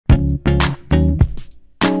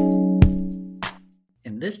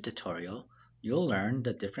this tutorial, you'll learn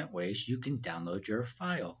the different ways you can download your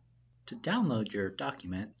file. To download your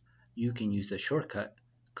document, you can use the shortcut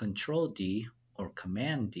Ctrl-D or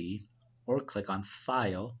Command-D, or click on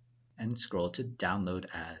File and scroll to Download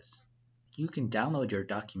As. You can download your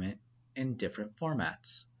document in different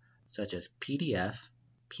formats, such as PDF,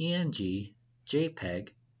 PNG, JPEG,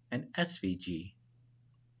 and SVG.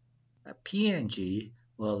 A PNG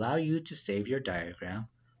will allow you to save your diagram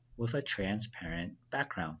with a transparent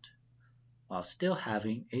background, while still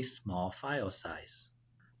having a small file size.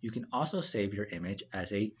 You can also save your image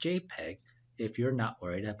as a JPEG if you're not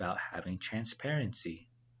worried about having transparency.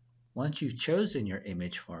 Once you've chosen your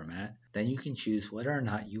image format, then you can choose whether or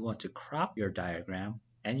not you want to crop your diagram,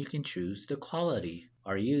 and you can choose the quality.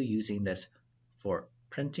 Are you using this for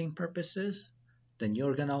printing purposes? Then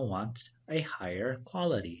you're going to want a higher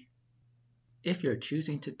quality. If you're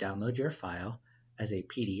choosing to download your file as a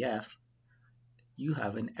PDF, you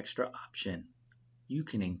have an extra option. You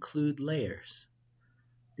can include layers.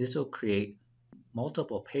 This will create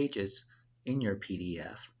multiple pages in your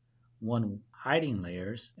PDF, one hiding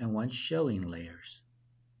layers and one showing layers.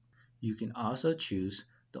 You can also choose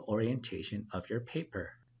the orientation of your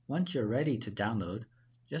paper. Once you're ready to download,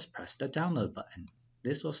 just press the download button.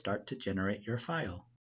 This will start to generate your file.